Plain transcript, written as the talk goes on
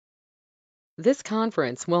This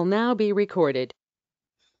conference will now be recorded.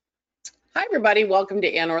 Hi, everybody. Welcome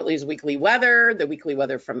to Ann Ortelee's Weekly Weather, the weekly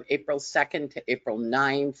weather from April 2nd to April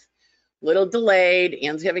 9th. Little delayed.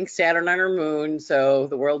 Ann's having Saturn on her moon, so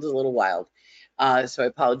the world is a little wild. So I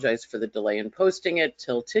apologize for the delay in posting it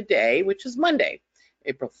till today, which is Monday,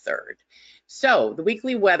 April 3rd. So the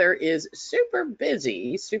weekly weather is super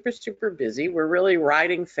busy, super busy. We're really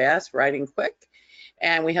riding fast, riding quick,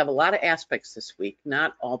 and we have a lot of aspects this week,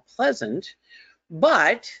 not all pleasant,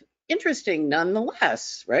 but interesting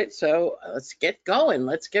nonetheless, right? So let's get going.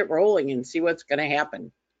 Let's get rolling and see what's going to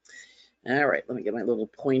happen. All right, let me get my little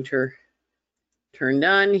pointer turned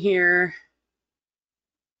on here.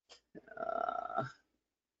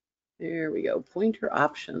 There we go, pointer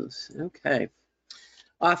options. Okay,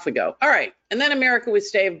 off we go. All right, and then America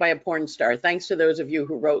was saved by a porn star. Thanks to those of you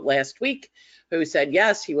who wrote last week who said,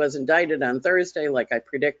 yes, he was indicted on Thursday like I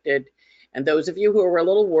predicted. And those of you who were a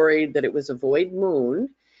little worried that it was a void moon,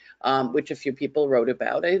 which a few people wrote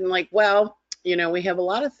about. I'm like, well, you know, we have a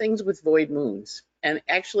lot of things with void moons. And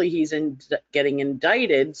actually, he's getting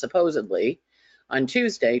indicted, supposedly, on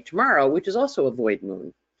Tuesday, tomorrow, which is also a void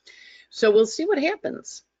moon. So we'll see what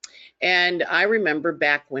happens. And I remember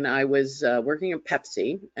back when I was working at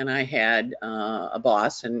Pepsi, and I had a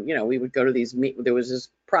boss, and, you know, we would go to these, there was this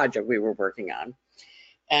project we were working on.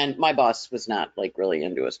 And my boss was not like really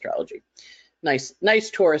into astrology. Nice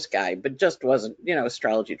Taurus guy, but just wasn't, you know,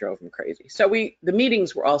 astrology drove him crazy. So the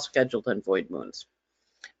meetings were all scheduled on void moons.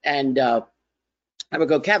 And I would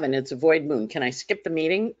go, Kevin, it's a void moon. Can I skip the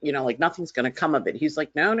meeting? You know, like nothing's going to come of it. He's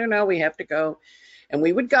like, no, we have to go. And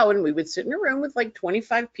we would go and we would sit in a room with like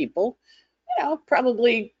 25 people, you know,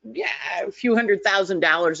 probably, yeah, a few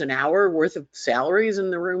 $100,000 an hour worth of salaries in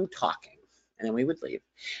the room talking. And then we would leave.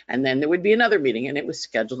 And then there would be another meeting and it was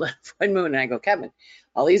scheduled on void moon. And I go, Kevin,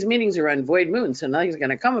 all these meetings are on void moon, so nothing's going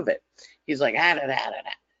to come of it. He's like,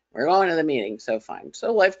 we're going to the meeting, so fine.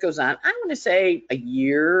 So life goes on. I want to say a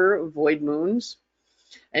year of void moons.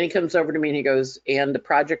 And he comes over to me and he goes, and the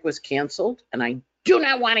project was canceled, and I do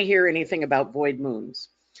not want to hear anything about void moons.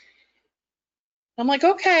 I'm like,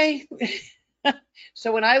 okay.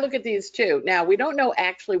 So when I look at these two, now we don't know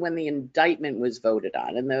actually when the indictment was voted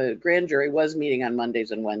on, and the grand jury was meeting on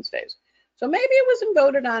Mondays and Wednesdays. So maybe it wasn't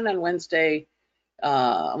voted on Wednesday,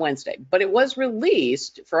 but it was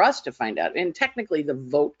released for us to find out. And technically the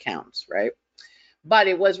vote counts, right? But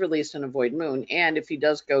it was released on a void moon. And if he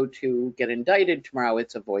does go to get indicted tomorrow,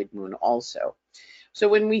 it's a void moon also. So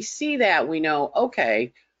when we see that, we know,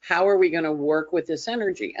 okay, how are we going to work with this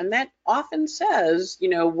energy? And that often says, you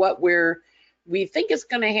know, what we think is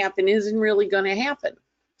going to happen isn't really going to happen.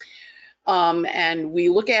 And we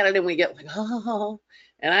look at it and we get like, oh,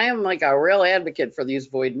 and I am like a real advocate for these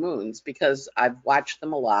void moons because I've watched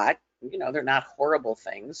them a lot. You know, they're not horrible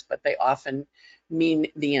things, but they often mean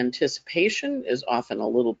the anticipation is often a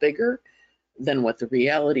little bigger than what the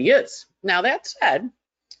reality is. Now, that said,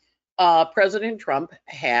 President Trump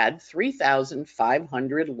had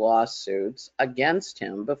 3,500 lawsuits against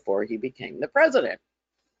him before he became the president.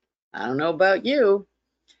 I don't know about you,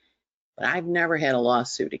 but I've never had a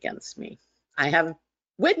lawsuit against me. I have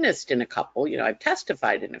witnessed in a couple, you know, I've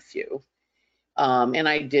testified in a few. And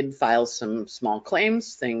I did file some small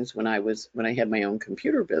claims things when I had my own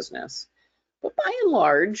computer business. But by and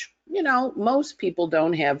large, you know, most people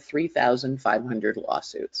don't have 3,500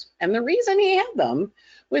 lawsuits. And the reason he had them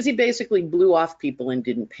was he basically blew off people and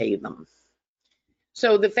didn't pay them.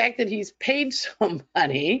 So the fact that he's paid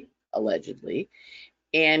somebody, allegedly,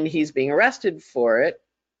 and he's being arrested for it,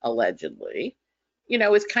 allegedly, you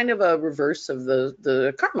know, it's kind of a reverse of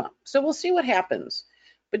the karma. So we'll see what happens.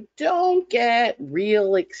 But don't get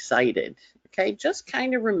real excited, okay? Just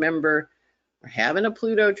kind of remember we're having a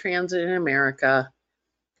Pluto transit in America.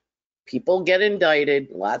 People get indicted.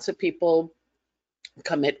 Lots of people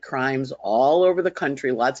commit crimes all over the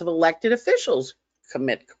country. Lots of elected officials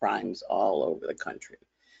commit crimes all over the country.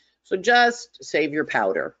 So just save your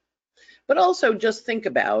powder. But also just think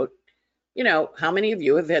about, you know, how many of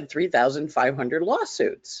you have had 3,500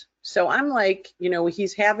 lawsuits? So I'm like, you know,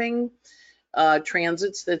 he's having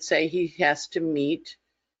transits that say he has to meet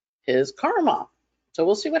his karma. So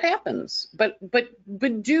we'll see what happens. But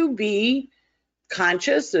do be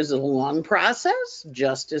conscious. There's a long process.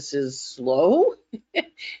 Justice is slow.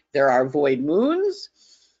 There are void moons.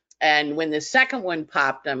 And when the second one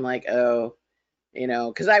popped, I'm like, oh, you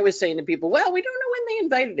know, because I was saying to people, well, we don't know when they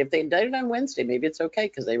indicted. If they indicted on Wednesday, maybe it's okay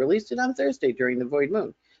because they released it on Thursday during the void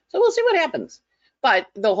moon. So we'll see what happens. But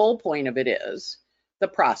the whole point of it is the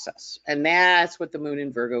process. And that's what the moon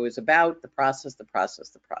in Virgo is about, the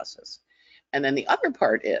process. And then the other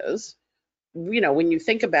part is when you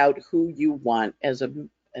think about who you want as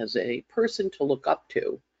a person to look up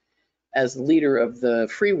to, as leader of the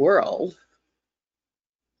free world,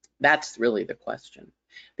 that's really the question.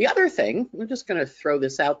 The other thing, we're just going to throw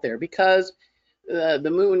this out there because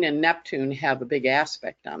the moon and Neptune have a big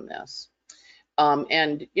aspect on this.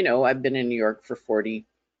 And, I've been in New York for 40,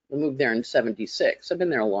 I moved there in 76. I've been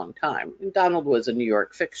there a long time. And Donald was a New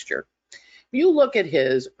York fixture. You look at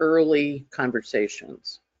his early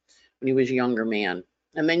conversations when he was a younger man,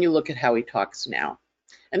 and then you look at how he talks now.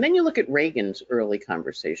 And then you look at Reagan's early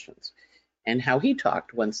conversations and how he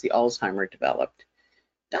talked once the Alzheimer developed.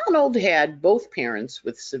 Donald had both parents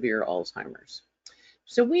with severe Alzheimer's.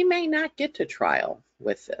 So we may not get to trial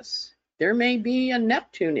with this. There may be a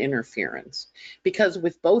Neptune interference because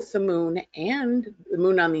with both the moon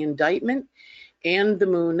on the indictment and the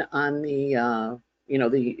moon on the,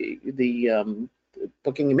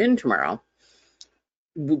 booking him in tomorrow,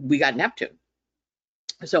 we got Neptune.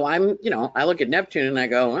 So I look at Neptune and I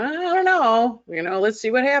go, I don't know, let's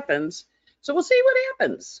see what happens. So we'll see what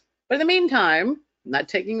happens. But in the meantime, not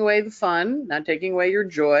taking away the fun, not taking away your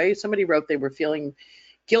joy. Somebody wrote they were feeling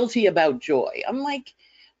guilty about joy. I'm like,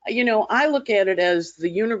 I look at it as the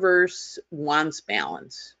universe wants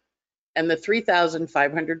balance. And the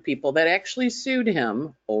 3,500 people that actually sued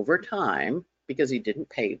him over time because he didn't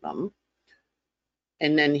pay them,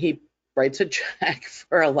 and then he writes a check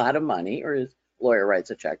for a lot of money, or his lawyer writes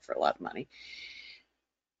a check for a lot of money.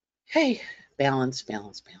 Hey, balance,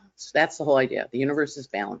 balance, balance. That's the whole idea. The universe is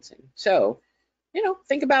balancing. So,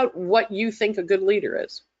 think about what you think a good leader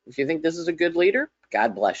is. If you think this is a good leader,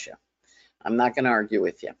 God bless you. I'm not going to argue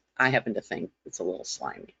with you. I happen to think it's a little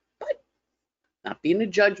slimy, but not being a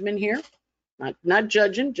judgment here, not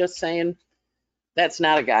judging, just saying that's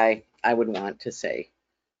not a guy I would want to say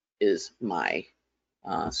is my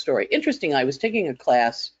story. Interesting, I was taking a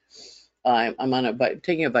class. I'm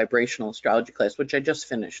taking a vibrational astrology class, which I just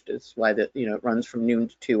finished. It's why it runs from noon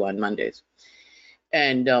to 2 on Mondays.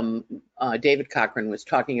 And David Cochran was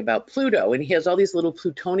talking about Pluto, and he has all these little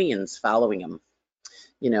Plutonians following him,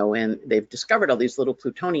 and they've discovered all these little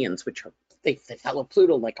Plutonians, which they follow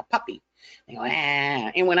Pluto like a puppy. They go,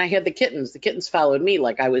 ah. And when I had the kittens followed me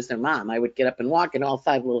like I was their mom. I would get up and walk, and all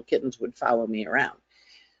 5 little kittens would follow me around.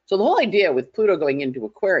 So the whole idea with Pluto going into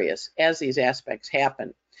Aquarius, as these aspects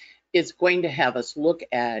happen, is going to have us look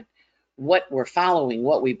at what we're following,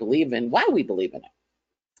 what we believe in, why we believe in it.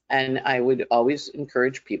 And I would always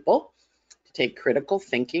encourage people to take critical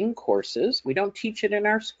thinking courses. We don't teach it in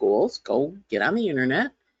our schools. Go get on the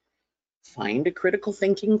internet, find a critical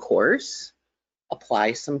thinking course,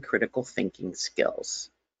 apply some critical thinking skills.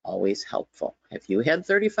 Always helpful. Have you had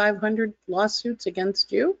 3,500 lawsuits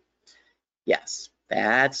against you? Yes,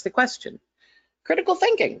 that's the question. Critical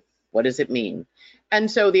thinking, what does it mean?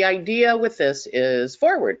 And so the idea with this is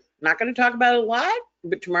forward. Not going to talk about it a lot,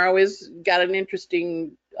 but tomorrow is got an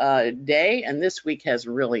interesting day, and this week has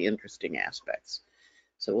really interesting aspects.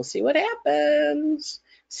 So we'll see what happens.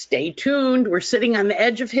 Stay tuned. We're sitting on the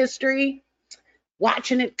edge of history,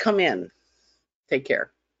 watching it come in. Take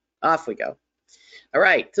care. Off we go. All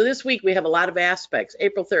right, so this week we have a lot of aspects.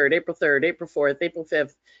 April 3rd, April 4th, April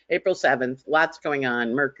 5th, April 7th, lots going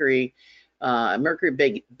on. Mercury,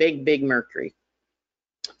 big Mercury.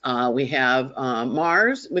 We have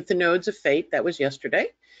Mars with the nodes of fate. That was yesterday.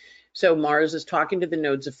 So Mars is talking to the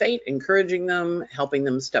nodes of fate, encouraging them, helping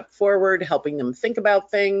them step forward, helping them think about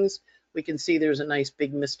things. We can see there's a nice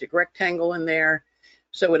big mystic rectangle in there.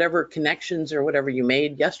 So whatever connections or whatever you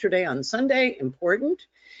made yesterday on Sunday, important.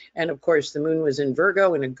 And of course, the moon was in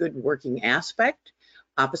Virgo in a good working aspect,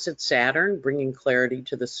 opposite Saturn, bringing clarity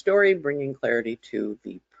to the story, bringing clarity to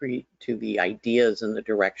the ideas and the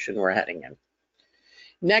direction we're heading in.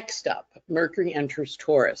 Next up, Mercury enters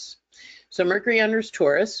Taurus. So Mercury enters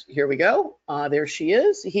Taurus. Here we go. There she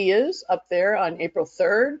is. He is up there on April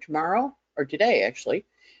 3rd, tomorrow, or today actually,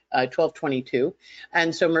 12/22.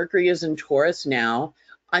 And so Mercury is in Taurus now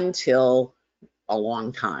until a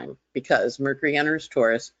long time, because Mercury enters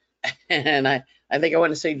Taurus, and I think I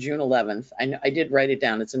want to say June 11th. I did write it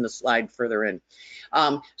down. It's in the slide further in.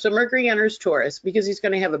 So Mercury enters Taurus because he's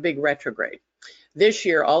going to have a big retrograde. This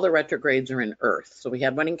year, all the retrogrades are in Earth. So we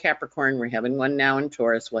had one in Capricorn. We're having one now in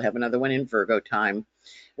Taurus. We'll have another one in Virgo time.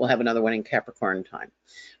 We'll have another one in Capricorn time.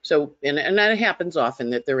 So, and that happens often,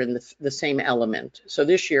 that they're in the same element. So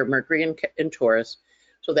this year, Mercury in Taurus.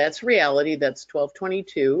 So that's reality. That's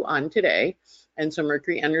 12/22 on today. And so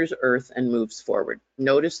Mercury enters Earth and moves forward.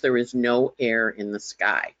 Notice there is no air in the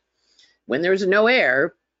sky. When there's no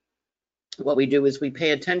air, what we do is we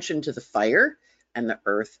pay attention to the fire and the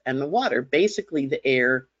earth and the water. Basically, the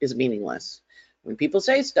air is meaningless. When people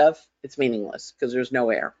say stuff, it's meaningless because there's no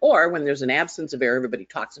air. Or when there's an absence of air, everybody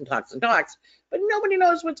talks and talks and talks, but nobody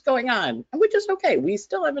knows what's going on, which is okay. We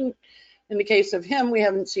still haven't, in the case of him, we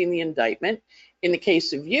haven't seen the indictment. In the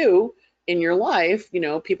case of you, in your life, you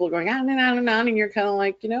know, people are going on and on and on, and you're kind of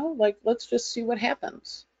like, you know, like, let's just see what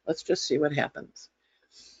happens. Let's just see what happens.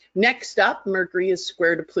 Next up, Mercury is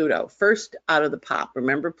square to Pluto. First out of the pop.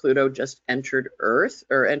 Remember, Pluto just entered Earth,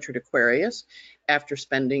 or entered Aquarius, after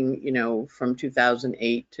spending, you know, from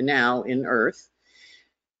 2008 to now in Earth.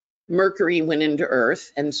 Mercury went into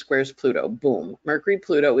Earth and squares Pluto. Boom. Mercury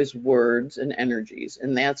Pluto is words and energies,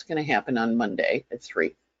 and that's going to happen on Monday at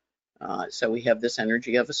 3. So we have this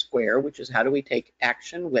energy of a square, which is how do we take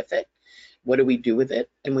action with it? What do we do with it?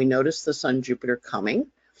 And we notice the Sun Jupiter coming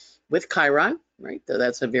with Chiron, right? So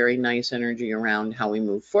that's a very nice energy around how we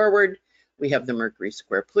move forward. We have the Mercury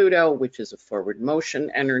square Pluto, which is a forward motion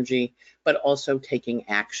energy, but also taking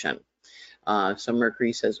action. So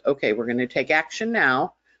Mercury says, okay, we're going to take action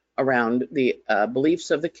now around the beliefs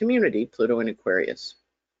of the community, Pluto and Aquarius.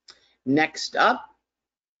 Next up,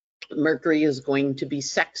 Mercury is going to be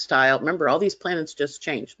sextile. Remember, all these planets just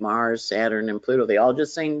changed. Mars, Saturn, and Pluto. They all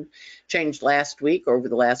just changed last week, or over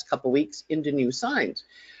the last couple weeks, into new signs.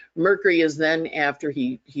 Mercury is then, after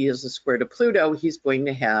he is a square to Pluto, he's going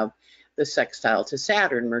to have the sextile to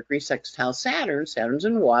Saturn. Mercury sextile Saturn. Saturn's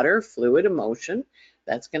in water, fluid, emotion.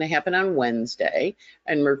 That's going to happen on Wednesday.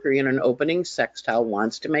 And Mercury in an opening sextile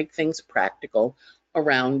wants to make things practical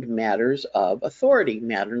around matters of authority,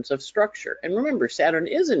 matters of structure. And remember, Saturn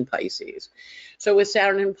is in Pisces. So with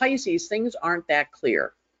Saturn in Pisces, things aren't that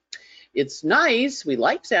clear. It's nice. We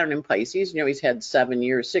like Saturn in Pisces. You know, he's had 7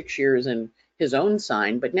 years, 6 years in his own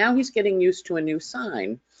sign, but now he's getting used to a new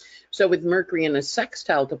sign. So with Mercury in a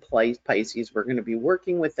sextile to Pisces, we're going to be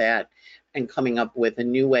working with that and coming up with a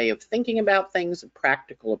new way of thinking about things, a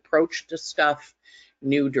practical approach to stuff,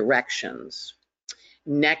 new directions.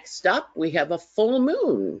 Next up, we have a full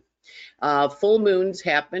moon. Full moons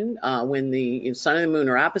happen when the sun and the moon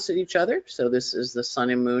are opposite each other. So this is the sun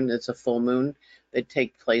and moon. It's a full moon that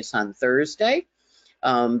takes place on Thursday.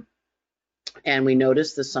 And we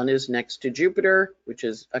notice the sun is next to Jupiter, which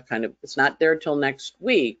is a kind of, it's not there till next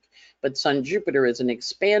week, but Sun Jupiter is an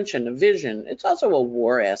expansion, a vision. It's also a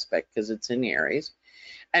war aspect because it's in Aries.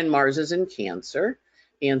 And Mars is in Cancer,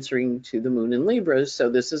 answering to the moon in Libra. So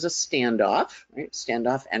this is a standoff, right?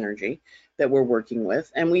 Standoff energy that we're working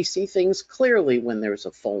with. And we see things clearly when there's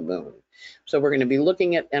a full moon. So we're going to be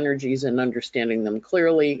looking at energies and understanding them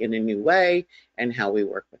clearly in a new way and how we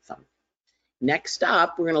work with them. Next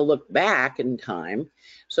up, we're going to look back in time.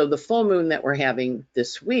 So the full moon that we're having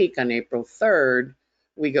this week on April 3rd,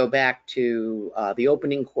 we go back to the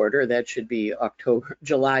opening quarter. That should be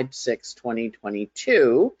July 6,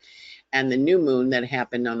 2022. And the new moon that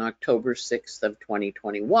happened on October 6th of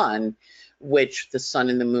 2021, which the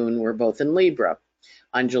sun and the moon were both in Libra.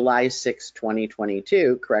 On July 6,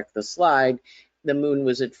 2022, correct the slide, the moon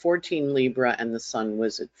was at 14 Libra and the sun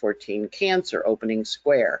was at 14 Cancer, opening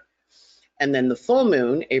square. And then the full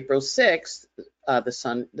moon, April 6th, the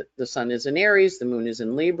sun is in Aries, the moon is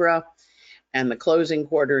in Libra, and the closing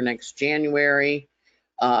quarter next January,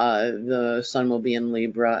 the sun will be in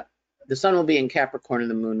Libra. The sun will be in Capricorn and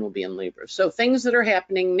the moon will be in Libra. So things that are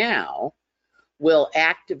happening now will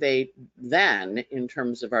activate then in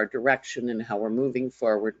terms of our direction and how we're moving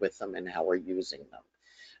forward with them and how we're using them.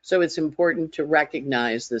 So it's important to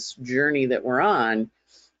recognize this journey that we're on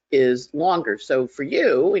is longer. So for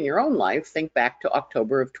you in your own life, think back to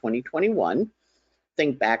October of 2021,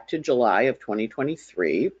 think back to July of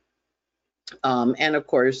 2023, and of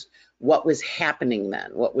course, what was happening then,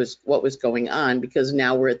 what was going on, because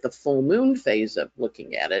now we're at the full moon phase of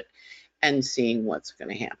looking at it and seeing what's going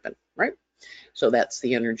to happen, right? So that's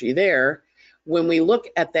the energy there. When we look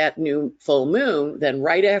at that new full moon, then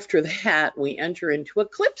right after that, we enter into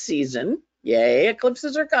eclipse season. Yay,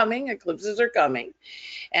 eclipses are coming, eclipses are coming.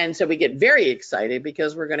 And so we get very excited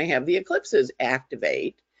because we're going to have the eclipses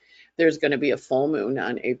activate. There's going to be a full moon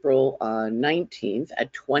on April 19th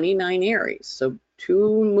at 29 Aries. So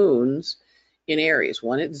 2 moons in Aries,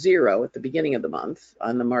 one at 0 at the beginning of the month,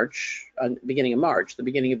 on the beginning of March, the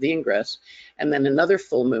beginning of the ingress, and then another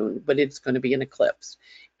full moon, but it's going to be an eclipse.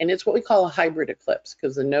 And it's what we call a hybrid eclipse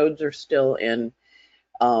because the nodes are still in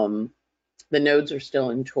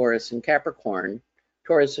Taurus and Capricorn,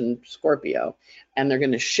 Taurus and Scorpio, and they're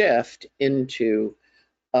going to shift into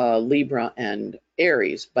Libra and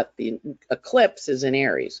Aries, but the eclipse is in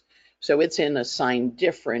Aries. So it's in a sign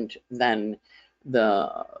different than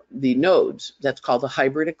the nodes. That's called a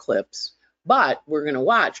hybrid eclipse. But we're going to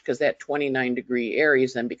watch because that 29-degree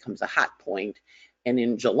Aries then becomes a hot point. And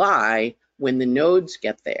in July, when the nodes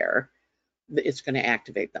get there, it's going to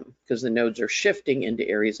activate them because the nodes are shifting into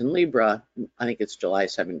Aries and Libra. I think it's July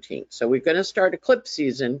 17th. So we're going to start eclipse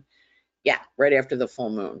season. Yeah, right after the full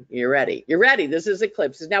moon. You're ready. You're ready. This is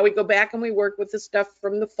eclipses. Now we go back and we work with the stuff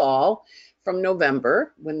from the fall, from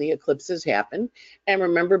November, when the eclipses happen. And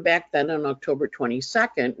remember back then on October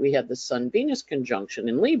 22nd, we had the Sun-Venus conjunction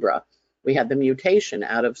in Libra. We had the mutation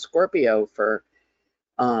out of Scorpio for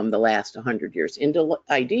the last 100 years into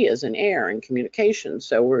ideas and air and communication.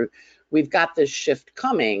 So we've got this shift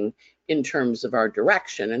coming in terms of our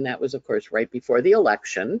direction. And that was, of course, right before the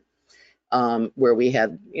election. Where we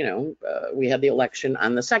had, we had the election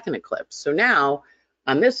on the second eclipse. So now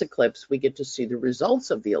on this eclipse, we get to see the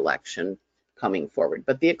results of the election coming forward.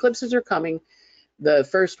 But the eclipses are coming. The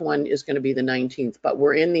first one is going to be the 19th, but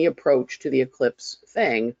we're in the approach to the eclipse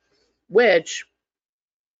thing, which,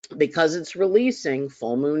 because it's releasing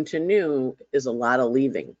full moon to new, is a lot of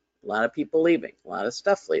leaving, a lot of people leaving, a lot of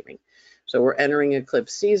stuff leaving. So we're entering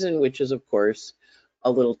eclipse season, which is, of course,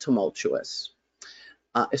 a little tumultuous.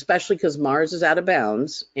 Especially because Mars is out of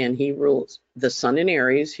bounds and he rules the sun in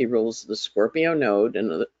Aries, he rules the Scorpio node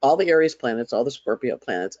and all the Aries planets, all the Scorpio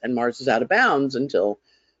planets, and Mars is out of bounds until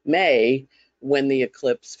May when the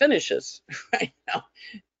eclipse finishes. Right now,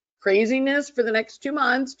 craziness for the next 2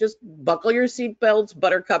 months. Just buckle your seatbelts,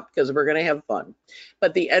 buttercup, because we're going to have fun.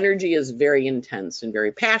 But the energy is very intense and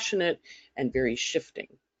very passionate and very shifting.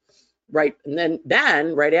 Right, and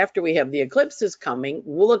then right after we have the eclipses coming,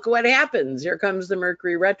 well, look what happens. Here comes the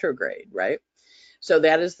Mercury retrograde, right? So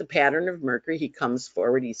that is the pattern of Mercury. He comes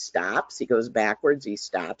forward, he stops, he goes backwards, he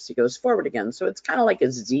stops, he goes forward again. So it's kind of like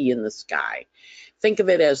a Z in the sky. Think of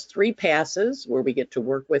it as 3 passes where we get to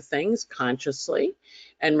work with things consciously.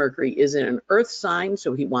 And Mercury is in an earth sign,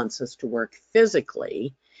 so he wants us to work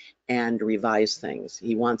physically and revise things.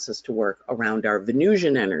 He wants us to work around our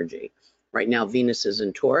Venusian energy. Right now, Venus is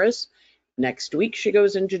in Taurus. Next week, she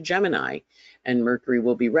goes into Gemini, and Mercury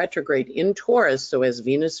will be retrograde in Taurus. So as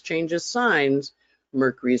Venus changes signs,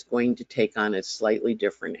 Mercury is going to take on a slightly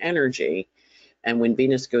different energy. And when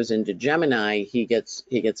Venus goes into Gemini, he gets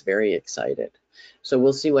very excited. So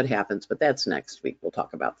we'll see what happens, but that's next week. We'll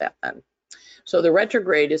talk about that then. So the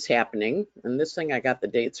retrograde is happening, and this thing I got the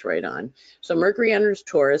dates right on. So Mercury enters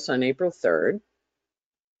Taurus on April 3rd.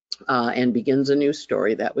 And begins a new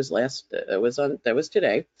story. That was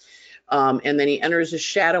today. And then he enters his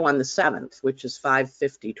shadow on the 7th, which is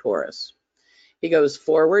 550 Taurus. He goes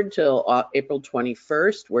forward till April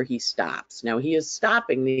 21st, where he stops. Now he is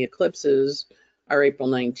stopping. The eclipses are April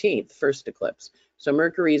 19th, first eclipse. So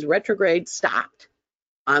Mercury's retrograde stopped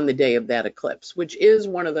on the day of that eclipse, which is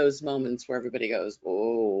one of those moments where everybody goes,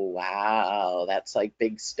 oh, wow, that's like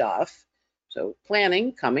big stuff. So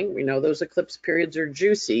planning coming. We know those eclipse periods are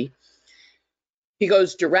juicy. He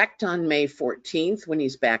goes direct on May 14th when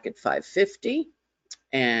he's back at 550.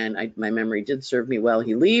 And my memory did serve me well.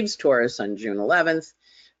 He leaves Taurus on June 11th,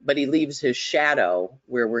 but he leaves his shadow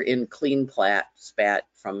where we're in clean spat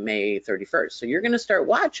from May 31st. So you're going to start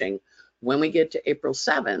watching when we get to April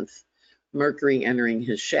 7th, Mercury entering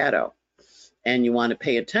his shadow. And you want to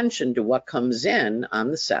pay attention to what comes in on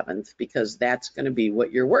the 7th, because that's going to be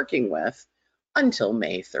what you're working with until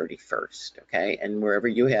May 31st, okay? And wherever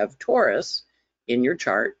you have Taurus in your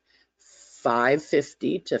chart,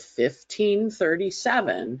 550 to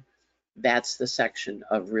 1537, that's the section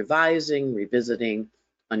of revising, revisiting,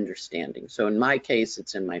 understanding. So in my case,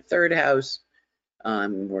 it's in my 3rd house.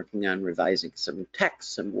 I'm working on revising some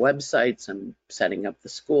texts, some websites. I'm setting up the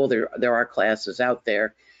school. There are classes out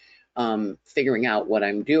there, figuring out what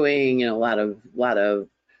I'm doing, and a lot of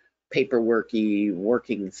paperworky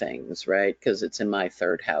working things, right? Because it's in my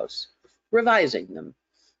 3rd house, revising them.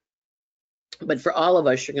 But for all of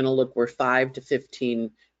us, you're going to look where 5 to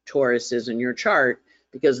 15 Taurus is in your chart,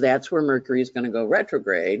 because that's where Mercury is going to go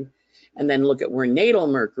retrograde. And then look at where natal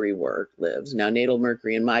Mercury lives. Now, natal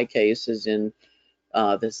Mercury in my case is in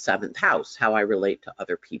the 7th house, how I relate to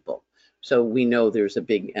other people. So we know there's a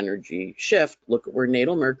big energy shift. Look at where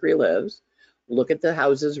natal Mercury lives. Look at the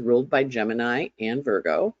houses ruled by Gemini and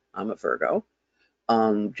Virgo. I'm a Virgo.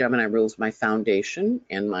 Gemini rules my foundation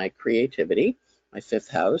and my creativity, my 5th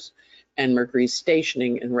house. And Mercury's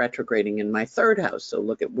stationing and retrograding in my 3rd house. So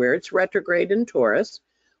look at where it's retrograde in Taurus.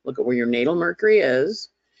 Look at where your natal Mercury is.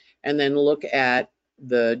 And then look at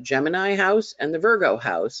the Gemini house and the Virgo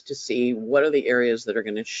house to see what are the areas that are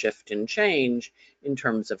going to shift and change in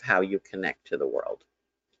terms of how you connect to the world.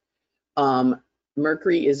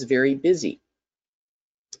 Mercury is very busy.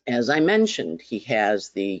 As I mentioned, he has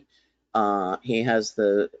the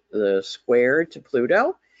square to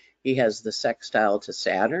Pluto. He has the sextile to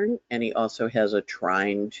Saturn, and he also has a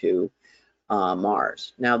trine to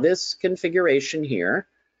Mars. Now this configuration here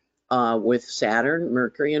with Saturn,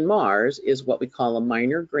 Mercury, and Mars is what we call a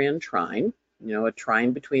minor grand trine, a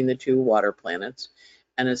trine between the two water planets,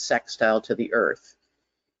 and a sextile to the Earth.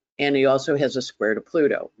 And he also has a square to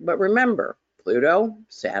Pluto. But remember, Pluto,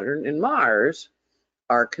 Saturn, and Mars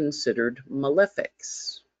are considered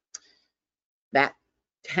malefics. That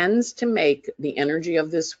tends to make the energy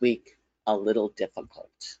of this week a little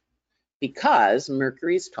difficult because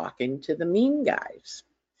Mercury's talking to the mean guys.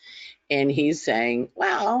 And he's saying,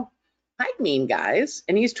 well, hi, mean guys.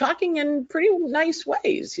 And he's talking in pretty nice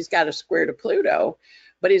ways. He's got a square to Pluto,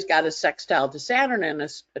 but he's got a sextile to Saturn and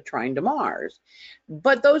a trine to Mars.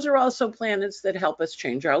 But those are also planets that help us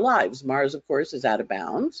change our lives. Mars, of course, is out of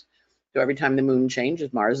bounds. So every time the moon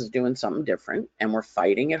changes, Mars is doing something different, and we're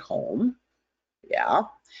fighting at home. Yeah.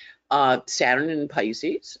 Saturn in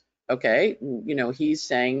Pisces. Okay, he's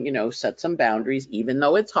saying, set some boundaries, even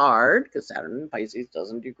though it's hard, because Saturn in Pisces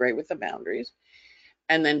doesn't do great with the boundaries.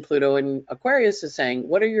 And then Pluto in Aquarius is saying,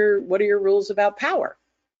 what are your rules about power?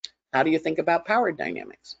 How do you think about power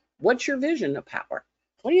dynamics? What's your vision of power?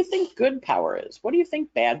 What do you think good power is? What do you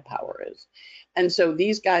think bad power is? And so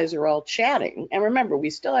these guys are all chatting. And remember,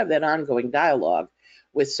 we still have that ongoing dialogue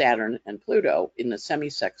with Saturn and Pluto in the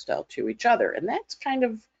semi-sextile to each other. And that's kind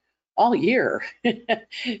of all year,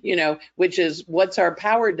 which is what's our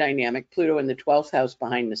power dynamic? Pluto in the 12th house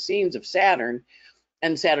behind the scenes of Saturn,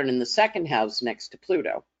 and Saturn in the 2nd house next to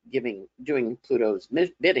Pluto, doing Pluto's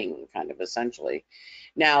bidding, kind of essentially.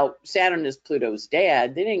 Now, Saturn is Pluto's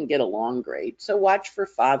dad. They didn't get along great. So watch for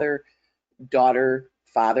father-daughter,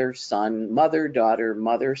 father-son, mother-daughter,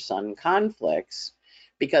 mother-son conflicts,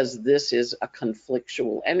 because this is a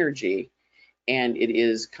conflictual energy and it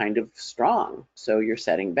is kind of strong. So you're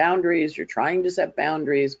setting boundaries, you're trying to set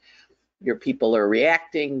boundaries, your people are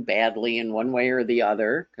reacting badly in one way or the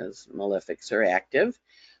other because malefics are active.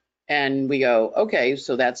 And we go, okay,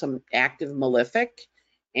 so that's an active malefic,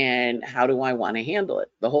 and how do I want to handle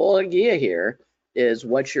it? The whole idea here is,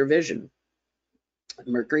 what's your vision?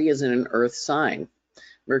 Mercury is in an earth sign.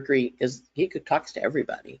 Mercury talks to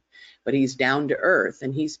everybody, but he's down to earth,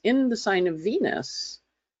 and he's in the sign of Venus.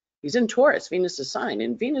 He's in Taurus, Venus' sign,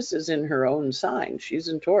 and Venus is in her own sign. She's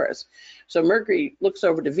in Taurus. So Mercury looks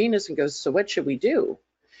over to Venus and goes, so what should we do?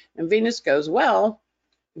 And Venus goes, well,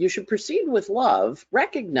 you should proceed with love,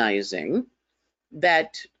 recognizing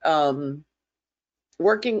that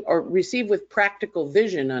working or receive with practical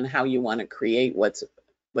vision on how you want to create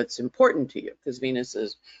what's important to you, because Venus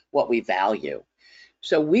is what we value.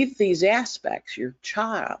 So with these aspects, your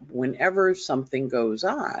job, whenever something goes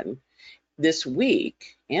on, this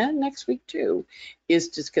week and next week too, is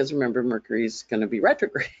just because, remember, Mercury's going to be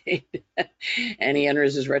retrograde and he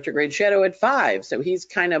enters his retrograde shadow at 5. So he's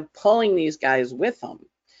kind of pulling these guys with him.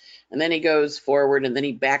 And then he goes forward, and then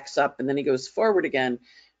he backs up, and then he goes forward again,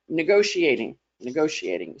 negotiating.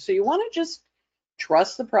 So you want to just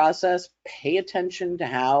trust the process, pay attention to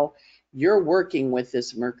how you're working with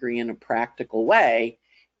this Mercury in a practical way,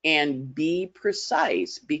 and be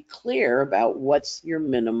precise, be clear about what's your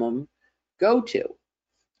minimum go-to.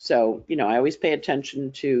 So, I always pay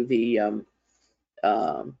attention to the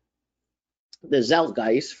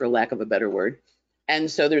zeitgeist, for lack of a better word. And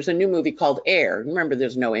so there's a new movie called Air. Remember,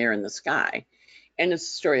 there's no air in the sky. And it's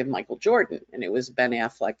the story of Michael Jordan. And it was Ben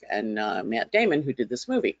Affleck and Matt Damon who did this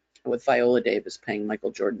movie, with Viola Davis playing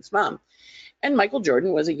Michael Jordan's mom. And Michael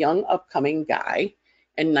Jordan was a young upcoming guy,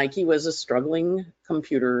 and Nike was a struggling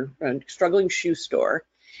shoe store.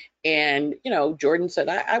 And, Jordan said,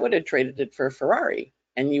 I would have traded it for a Ferrari.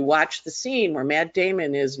 And you watch the scene where Matt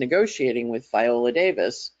Damon is negotiating with Viola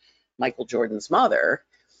Davis, Michael Jordan's mother,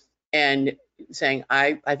 and saying,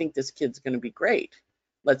 I think this kid's going to be great.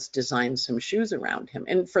 Let's design some shoes around him.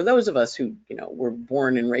 And for those of us who, were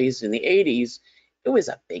born and raised in the 80s, it was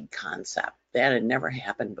a big concept. That had never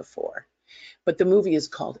happened before. But the movie is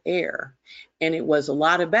called Air, and it was a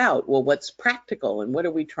lot about, well, what's practical, and what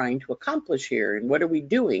are we trying to accomplish here, and what are we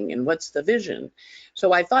doing, and what's the vision?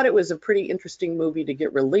 So I thought it was a pretty interesting movie to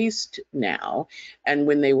get released now. And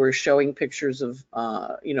when they were showing pictures of,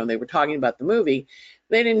 they were talking about the movie,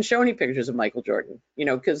 they didn't show any pictures of Michael Jordan,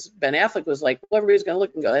 because Ben Affleck was like, well, everybody's going to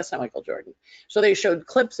look and go, that's not Michael Jordan. So they showed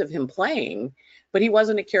clips of him playing, but he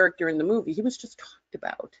wasn't a character in the movie. He was just talked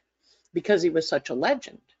about because he was such a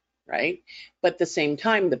legend, right? But at the same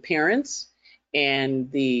time, the parents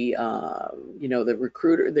and the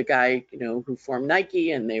recruiter, the guy, who formed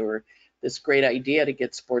Nike, and they were this great idea to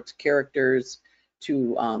get sports characters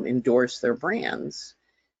to endorse their brands.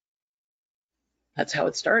 That's how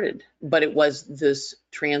it started. But it was this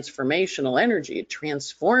transformational energy. It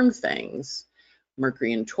transformed things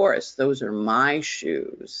Mercury in Taurus. Those are my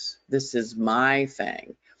shoes. This is my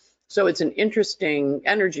thing. So it's an interesting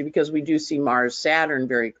energy because we do see Mars, Saturn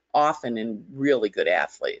very often in really good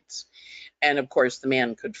athletes. And of course, the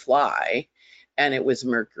man could fly, and it was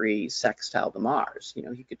Mercury sextile to Mars. You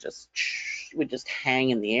know, he would just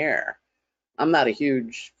hang in the air. I'm not a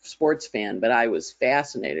huge sports fan, but I was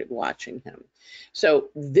fascinated watching him. So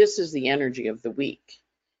this is the energy of the week,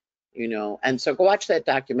 you know, and so go watch that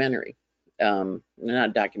documentary. Not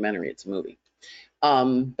a documentary, it's a movie.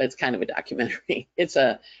 But it's kind of a documentary.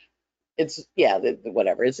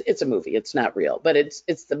 Whatever. It's a movie. It's not real, but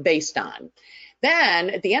it's the based on. Then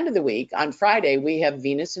at the end of the week, on Friday, we have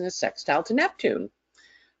Venus in a sextile to Neptune.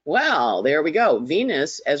 Well, there we go.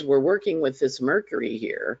 Venus, as we're working with this Mercury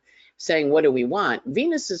here, saying, what do we want?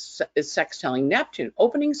 Venus is sextiling Neptune,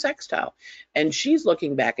 opening sextile. And she's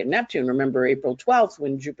looking back at Neptune. Remember April 12th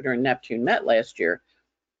when Jupiter and Neptune met last year.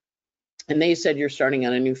 And they said, you're starting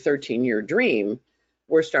on a new 13-year dream.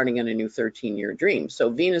 We're starting on a new 13-year dream. So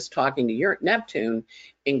Venus talking to Neptune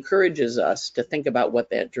encourages us to think about what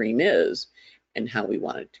that dream is and how we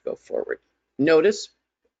want it to go forward. Notice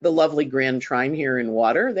the lovely grand trine here in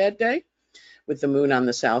water that day with the moon on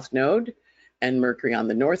the south node and Mercury on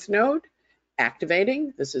the north node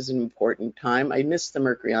activating. This is an important time. I missed the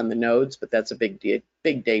Mercury on the nodes, but that's a big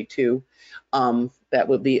day too. That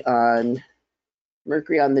will be on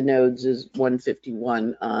Mercury on the nodes is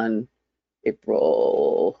 151 on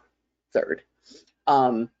April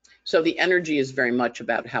 3rd. So the energy is very much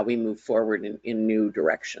about how we move forward in new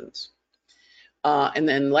directions. And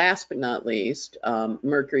then last but not least,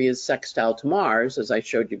 Mercury is sextile to Mars, as I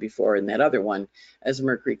showed you before in that other one. As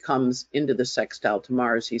Mercury comes into the sextile to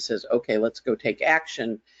Mars, he says, okay, let's go take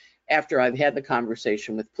action. After I've had the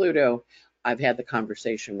conversation with Pluto, I've had the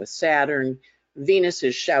conversation with Saturn. Venus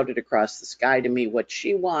has shouted across the sky to me what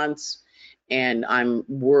she wants, and I'm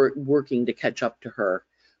working to catch up to her.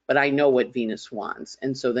 But I know what Venus wants.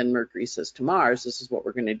 And so then Mercury says to Mars, this is what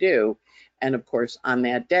we're going to do. And of course, on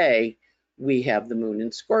that day, we have the moon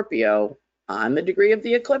in Scorpio on the degree of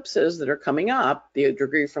the eclipses that are coming up, the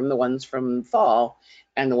degree from the ones from fall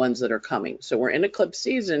and the ones that are coming. So we're in eclipse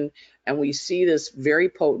season, and we see this very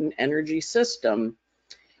potent energy system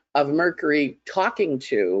of Mercury talking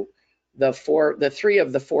to the three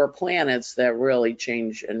of the four planets that really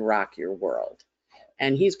change and rock your world.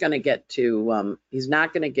 And he's going to get to, he's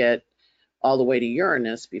not going to get all the way to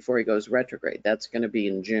Uranus before he goes retrograde. That's going to be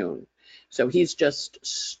in June. So he's just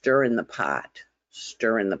stirring the pot,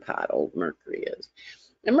 old Mercury is.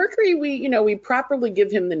 And Mercury, we properly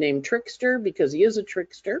give him the name trickster because he is a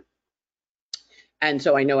trickster. And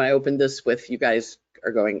so I know I opened this with, you guys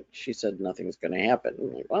are going, she said nothing's going to happen.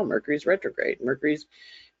 I'm like, well, Mercury's retrograde. Mercury's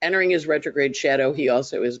entering his retrograde shadow. He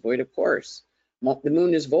also is void of course. The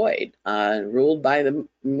moon is void. The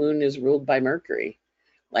moon is ruled by Mercury.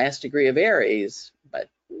 Last degree of Aries, but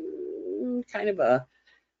kind of a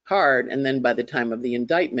hard. And then by the time of the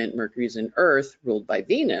indictment, Mercury's in Earth, ruled by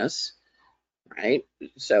Venus, right?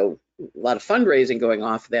 So a lot of fundraising going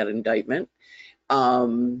off that indictment.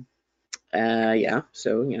 Yeah,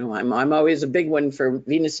 so I'm always a big one for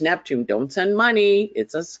Venus Neptune. Don't send money,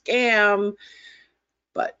 it's a scam.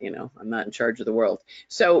 But I'm not in charge of the world.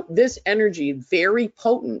 So this energy very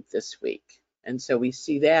potent this week. And so we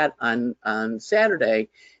see that on Saturday,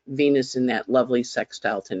 Venus in that lovely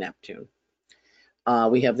sextile to Neptune.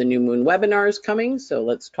 We have the new moon webinars coming, so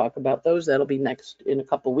let's talk about those. That'll be next in a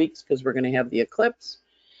couple weeks because we're going to have the eclipse.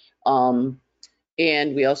 And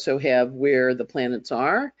we also have where the planets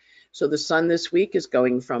are. So the sun this week is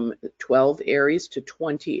going from 12 Aries to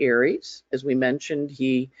 20 Aries. As we mentioned,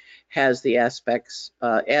 he has the aspects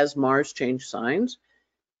as Mars changed signs.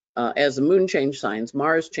 As the moon changed signs,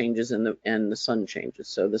 Mars changes and the sun changes.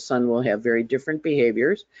 So the sun will have very different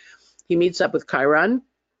behaviors. He meets up with Chiron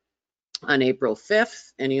on April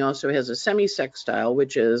 5th, and he also has a semi-sextile,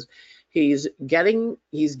 which is he's giving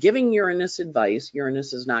Uranus advice.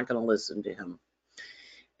 Uranus is not going to listen to him,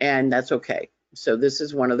 and that's okay. So this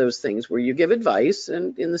is one of those things where you give advice,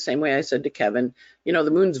 and in the same way I said to Kevin, the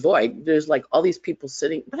moon's void. There's like all these people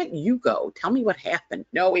sitting, why don't you go? Tell me what happened.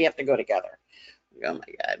 No, we have to go together. Oh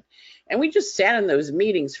my God. And we just sat in those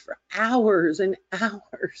meetings for hours and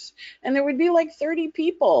hours, and there would be like 30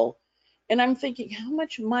 people. And I'm thinking, how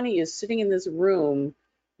much money is sitting in this room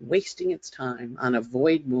wasting its time on a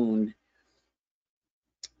void moon?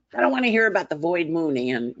 I don't want to hear about the void moon,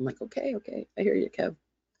 Anne. I'm like, okay, I hear you, Kev.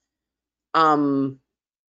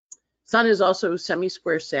 Sun is also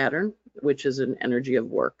semi-square Saturn, which is an energy of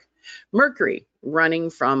work. Mercury running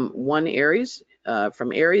from Aries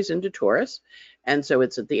into Taurus, And so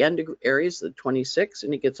it's at the end of Aries, the 26th,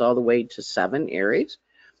 and it gets all the way to 7 Aries.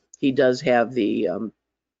 He does have the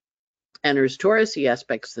enters Taurus. He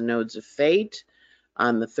aspects the nodes of fate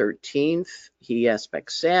on the 13th. He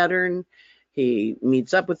aspects Saturn. He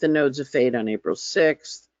meets up with the nodes of fate on April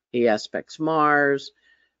 6th. He aspects Mars.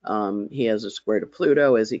 He has a square to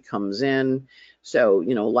Pluto as he comes in. So,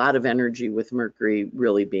 a lot of energy with Mercury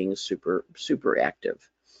really being super, super active.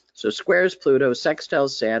 So squares Pluto,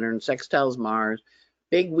 sextiles Saturn, sextiles Mars.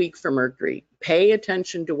 Big week for Mercury. Pay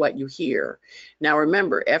attention to what you hear. Now,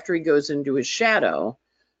 remember, after he goes into his shadow,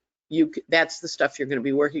 that's the stuff you're going to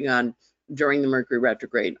be working on during the Mercury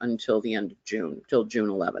retrograde until the end of June, till June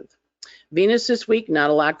 11th. Venus this week, not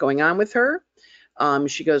a lot going on with her.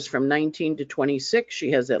 She goes from 19 to 26.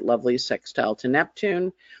 She has that lovely sextile to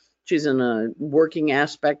Neptune. She's in a working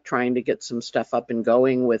aspect, trying to get some stuff up and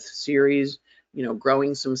going with Ceres,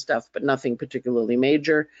 growing some stuff, but nothing particularly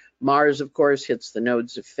major. Mars, of course, hits the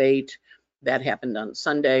nodes of fate. That happened on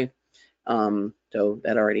Sunday, so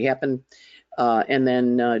that already happened. And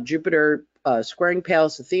then Jupiter squaring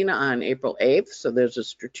Pallas Athena on April 8th. So there's a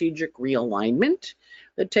strategic realignment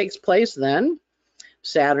that takes place then.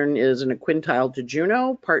 Saturn is in a quintile to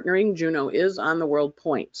Juno. Partnering, Juno is on the world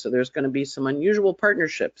point. So there's going to be some unusual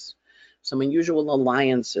partnerships, some unusual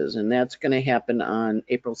alliances, and that's going to happen on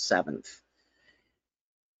April 7th.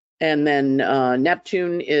 And then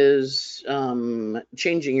Neptune is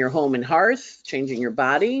changing your home and hearth, changing your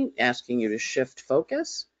body, asking you to shift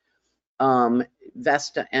focus.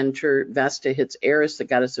 Vesta hits Eris, the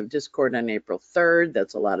goddess of discord, on April 3rd.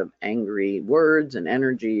 That's a lot of angry words and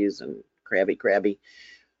energies and crabby,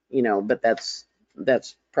 but that's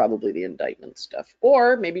probably the indictment stuff.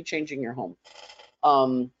 Or maybe changing your home,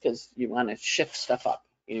 because you want to shift stuff up.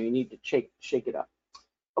 You need to shake it up.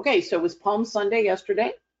 Okay, so it was Palm Sunday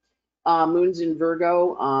yesterday. Moon's in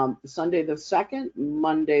Virgo, Sunday the 2nd,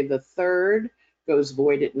 Monday the 3rd. Goes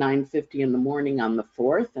void at 9:50 in the morning on the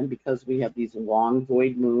 4th, and because we have these long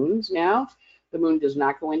void moons now, the moon does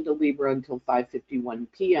not go into Libra until 5:51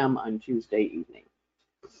 p.m. on Tuesday evening.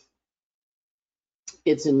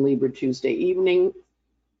 It's in Libra Tuesday evening.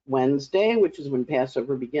 Wednesday, which is when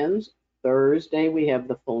Passover begins. Thursday, we have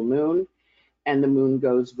the full moon, and the moon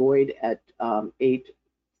goes void at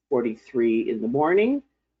 8:43 in the morning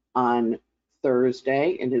on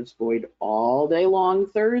Thursday, and it's void all day long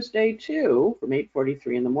Thursday too, from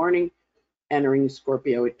 8:43 in the morning, entering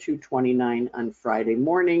Scorpio at 2:29 on Friday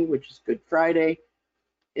morning, which is Good Friday.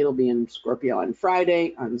 It'll be in Scorpio on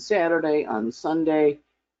Friday, on Saturday, on Sunday,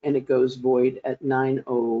 and it goes void at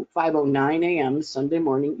 5:09 a.m. Sunday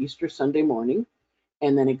morning, Easter Sunday morning,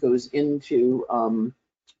 and then it goes into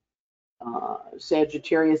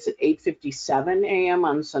Sagittarius at 8:57 a.m.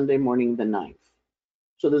 on Sunday morning, the 9th.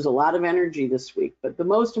 So there's a lot of energy this week, but the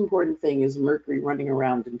most important thing is Mercury running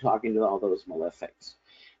around and talking to all those malefics.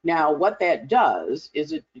 Now, what that does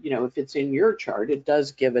is if it's in your chart, it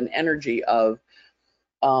does give an energy of,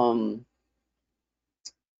 I don't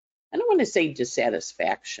want to say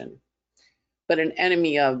dissatisfaction, but an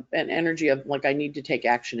energy of like, I need to take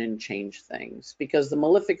action and change things, because the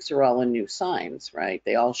malefics are all in new signs, right?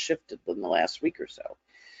 They all shifted in the last week or so.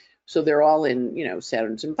 So they're all in,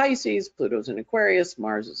 Saturn's in Pisces, Pluto's in Aquarius,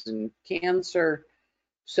 Mars is in Cancer.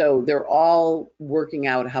 So they're all working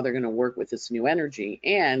out how they're going to work with this new energy,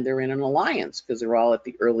 and they're in an alliance because they're all at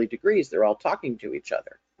the early degrees. They're all talking to each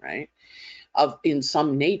other, right? In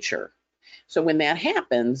some nature. So when that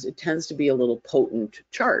happens, it tends to be a little potent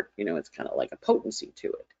chart. It's kind of like a potency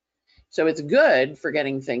to it. So it's good for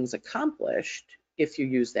getting things accomplished if you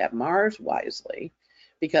use that Mars wisely,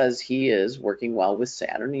 because he is working well with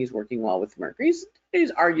Saturn, he's working well with Mercury.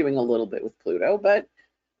 He's arguing a little bit with Pluto, but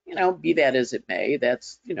be that as it may,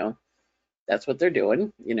 that's what they're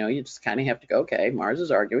doing. You just kind of have to go, okay, Mars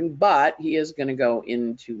is arguing, but he is going to go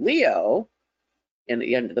into Leo in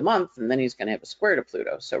the end of the month, and then he's going to have a square to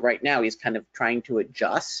Pluto. So right now he's kind of trying to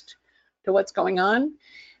adjust to what's going on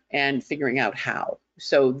and figuring out how.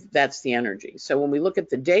 So that's the energy. So when we look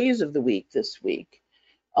at the days of the week this week,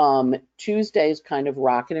 Tuesday is kind of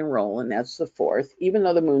rocking and rolling. That's the 4th. Even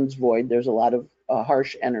though the moon's void, there's a lot of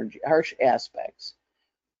harsh aspects.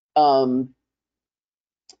 And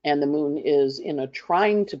the moon is in a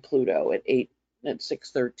trine to Pluto at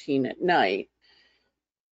 6:13 at night.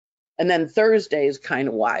 And then Thursday is kind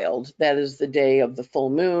of wild. That is the day of the full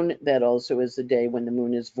moon. That also is the day when the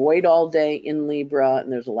moon is void all day in Libra,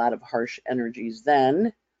 and there's a lot of harsh energies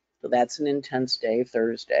then. So that's an intense day,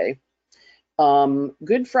 Thursday.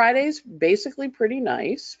 Good Friday's basically pretty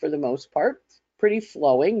nice for the most part, pretty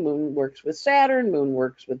flowing. Moon works with Saturn, moon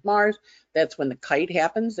works with Mars. That's when the kite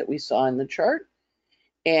happens that we saw in the chart.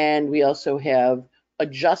 And we also have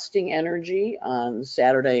adjusting energy on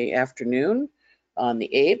Saturday afternoon on the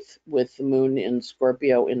 8th with the moon in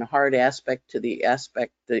Scorpio in hard aspect to the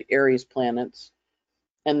Aries planets.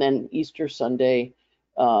 And then Easter Sunday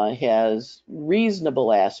has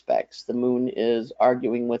reasonable aspects. The moon is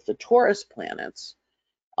arguing with the Taurus planets,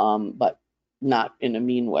 but not in a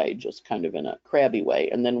mean way, just kind of in a crabby way.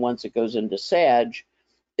 And then once it goes into Sag,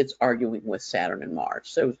 it's arguing with Saturn and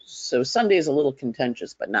Mars. So Sunday is a little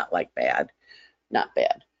contentious, but not like bad, not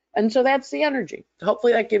bad. And so that's the energy.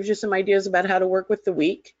 Hopefully that gives you some ideas about how to work with the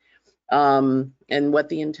week and what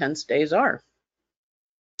the intense days are.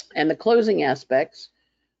 And the closing aspects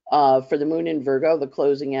for the moon in Virgo, the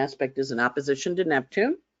closing aspect is an opposition to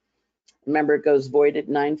Neptune. Remember, it goes void at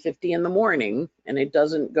 9:50 in the morning, and it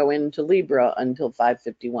doesn't go into Libra until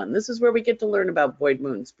 5:51. This is where we get to learn about void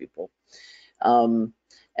moons, people.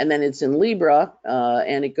 And then it's in Libra,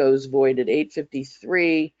 and it goes void at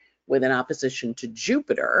 8:53 with an opposition to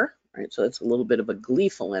Jupiter, right? So it's a little bit of a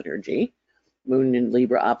gleeful energy. Moon in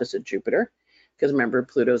Libra opposite Jupiter, because remember,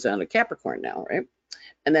 Pluto's out of Capricorn now, right?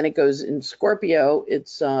 And then it goes in Scorpio.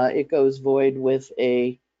 It goes void with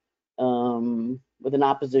an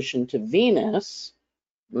opposition to Venus.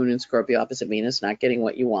 Moon in Scorpio opposite Venus, not getting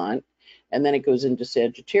what you want. And then it goes into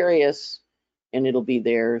Sagittarius, and it'll be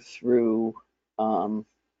there through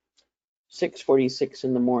 6:46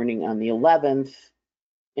 in the morning on the 11th,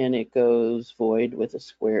 and it goes void with a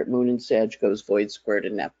square. Moon in Sag goes void square to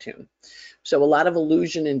Neptune. So a lot of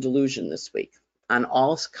illusion and delusion this week on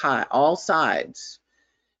all sides.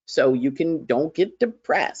 So you don't get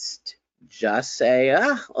depressed. Just say,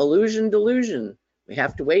 illusion, delusion. We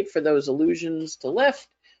have to wait for those illusions to lift,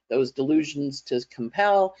 those delusions to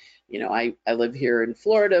compel. You know, I live here in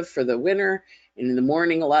Florida for the winter. And in the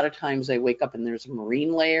morning, a lot of times I wake up and there's a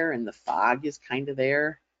marine layer and the fog is kind of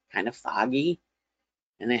there, kind of foggy,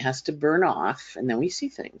 and it has to burn off, and then we see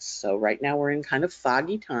things. So right now we're in kind of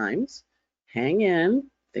foggy times. Hang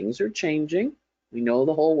in, things are changing. We know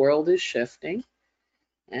the whole world is shifting,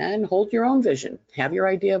 and hold your own vision. Have your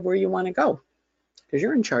idea of where you want to go, because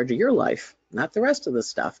you're in charge of your life, not the rest of the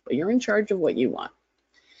stuff, but you're in charge of what you want.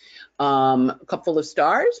 A couple of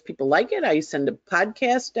stars, people like it. I send a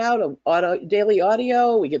podcast out, daily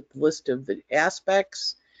audio. We get the list of the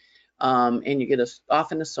aspects, and you get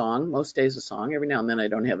often a song, most days a song. Every now and then I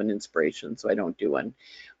don't have an inspiration, so I don't do one.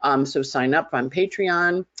 So sign up on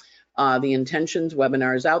Patreon. The intentions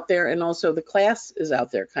webinar is out there, and also the class is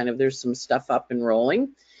out there. Kind of, there's some stuff up and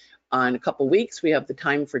rolling. In a couple weeks, we have the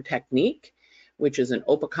Time for Technique, which is an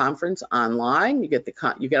OPA conference online. You get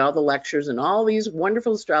all the lectures, and all these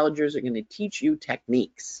wonderful astrologers are going to teach you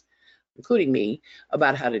techniques, including me,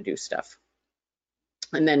 about how to do stuff.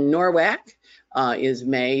 And then NORWAC is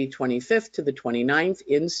May 25th to the 29th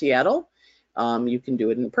in Seattle. You can do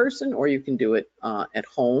it in person, or you can do it at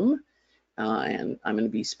home. And I'm going to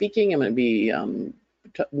be speaking. I'm going to be I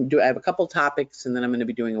have a couple topics, and then I'm going to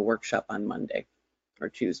be doing a workshop on Monday or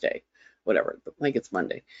Tuesday, whatever. I think it's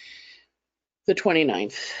Monday, the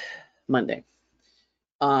 29th, Monday.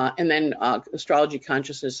 And then Astrology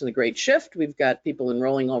Consciousness and the Great Shift. We've got people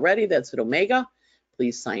enrolling already. That's at Omega.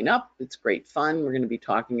 Please sign up. It's great fun. We're going to be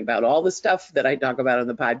talking about all the stuff that I talk about on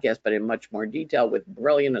the podcast, but in much more detail with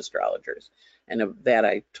brilliant astrologers. And of that,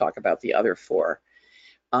 I talk about the other four.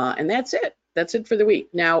 And that's it. That's it for the week.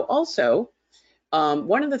 Now, also,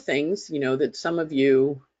 one of the things, that some of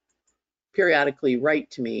you periodically write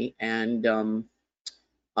to me and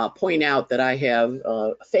point out that I have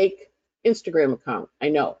a fake Instagram account. I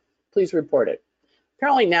know. Please report it.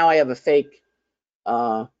 Apparently now I have a fake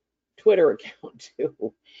Twitter account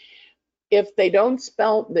too. If they don't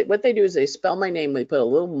spell, what they do is they spell my name, they put a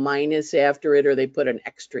little minus after it, or they put an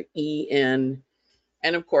extra E in.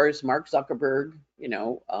 And of course, Mark Zuckerberg,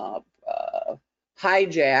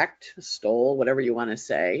 hijacked, stole, whatever you want to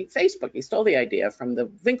say, Facebook. He stole the idea from the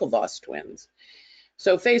Winklevoss twins.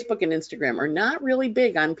 So Facebook and Instagram are not really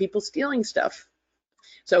big on people stealing stuff.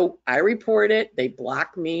 So I report it. They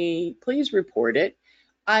block me. Please report it.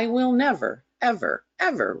 I will never, ever,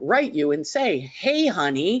 ever write you and say, hey,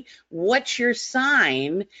 honey, what's your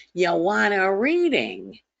sign? You want a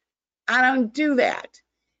reading? I don't do that.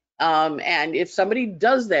 And if somebody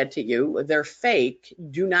does that to you, they're fake.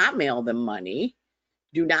 Do not mail them money.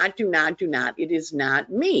 Do not. It is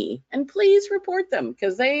not me. And please report them,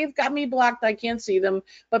 because they've got me blocked. I can't see them.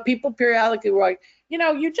 But people periodically were like, why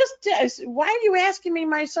are you asking me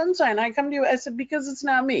my sun sign? I come to you. I said, because it's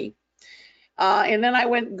not me. And then I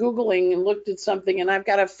went Googling and looked at something, and I've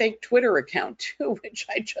got a fake Twitter account too, which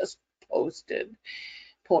I just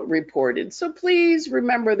reported. So please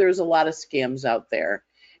remember, there's a lot of scams out there.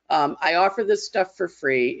 I offer this stuff for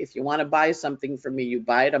free. If you want to buy something from me, you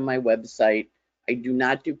buy it on my website. I do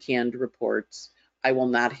not do canned reports. I will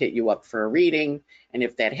not hit you up for a reading. And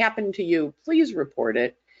if that happened to you, please report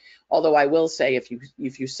it. Although I will say, if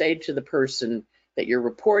you say to the person that you're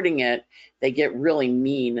reporting it, they get really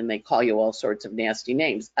mean and they call you all sorts of nasty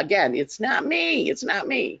names. Again, it's not me. It's not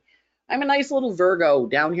me. I'm a nice little Virgo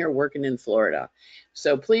down here working in Florida.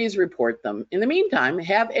 So please report them. In the meantime,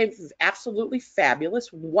 have an absolutely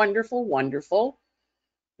fabulous, wonderful, wonderful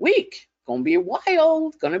week. Gonna be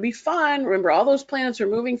wild, gonna be fun. Remember, all those planets are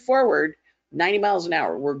moving forward 90 miles an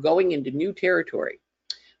hour. We're going into new territory.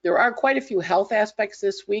 There are quite a few health aspects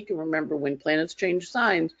this week. And remember, when planets change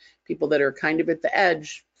signs, people that are kind of at the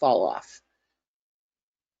edge fall off.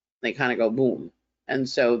 They kind of go boom. And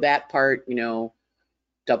so that part,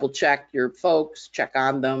 double check your folks, check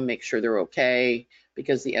on them, make sure they're okay,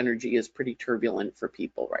 because the energy is pretty turbulent for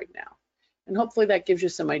people right now. And hopefully that gives you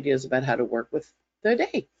some ideas about how to work with the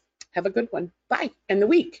day. Have a good one. Bye. And the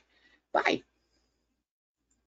week. Bye.